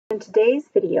In today's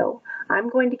video, I'm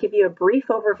going to give you a brief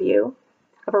overview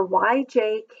of our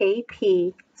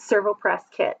YJKP Servo Press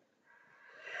Kit.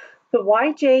 The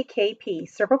YJKP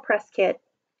Servo Press Kit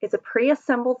is a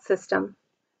pre-assembled system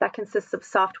that consists of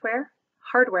software,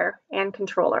 hardware, and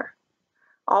controller.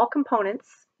 All components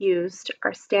used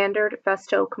are standard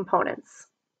Festo components.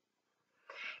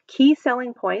 Key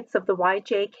selling points of the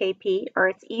YJKP are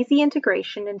its easy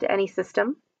integration into any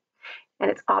system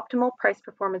and its optimal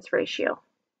price-performance ratio.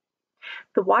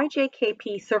 The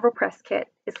YJKP Servo Press Kit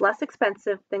is less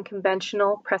expensive than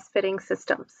conventional press fitting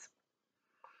systems.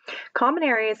 Common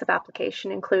areas of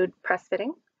application include press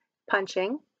fitting,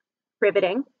 punching,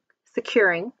 riveting,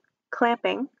 securing,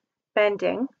 clamping,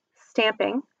 bending,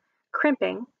 stamping,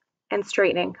 crimping, and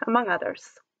straightening, among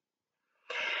others.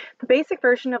 The basic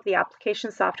version of the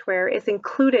application software is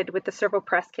included with the Servo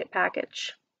Press Kit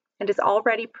package and is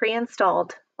already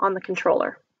pre-installed on the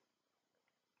controller.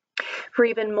 For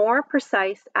even more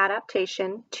precise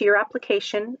adaptation to your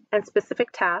application and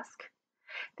specific task,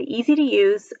 the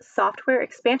easy-to-use software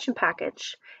expansion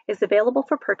package is available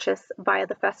for purchase via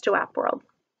the Festo App World.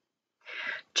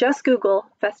 Just Google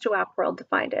Festo App World to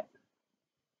find it.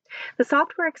 The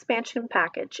software expansion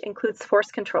package includes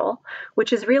force control,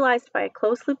 which is realized by a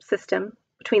closed-loop system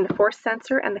between the force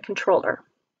sensor and the controller,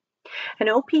 an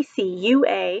OPC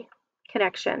UA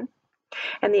connection,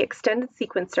 and the extended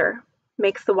sequencer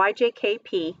makes the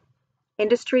YJKP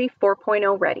Industry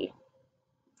 4.0 ready.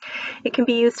 It can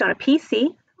be used on a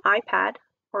PC, iPad,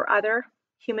 or other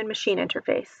human-machine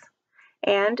interface,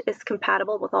 and is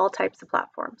compatible with all types of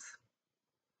platforms.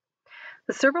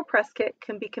 The Servo Press Kit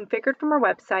can be configured from our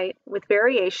website with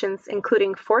variations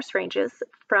including force ranges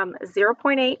from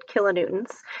 0.8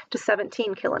 kilonewtons to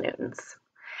 17 kilonewtons,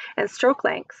 and stroke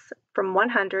lengths from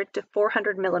 100 to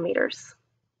 400 millimeters.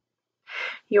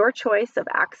 Your choice of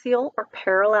axial or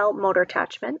parallel motor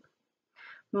attachment,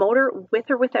 motor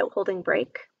with or without holding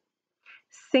brake,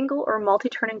 single or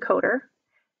multi-turn encoder,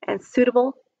 and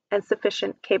suitable and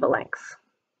sufficient cable lengths.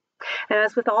 And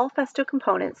as with all Festo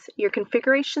components, your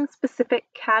configuration-specific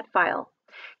CAD file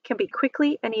can be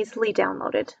quickly and easily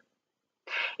downloaded.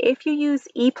 If you use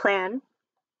ePlan,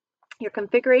 your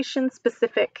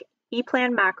configuration-specific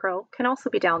ePlan macro can also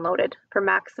be downloaded for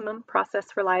maximum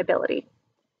process reliability.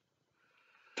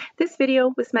 This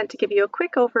video was meant to give you a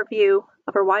quick overview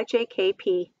of our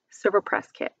YJKP Servo Press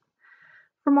Kit.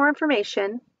 For more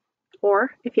information,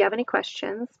 or if you have any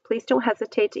questions, please don't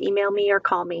hesitate to email me or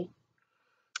call me.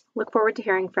 Look forward to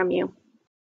hearing from you.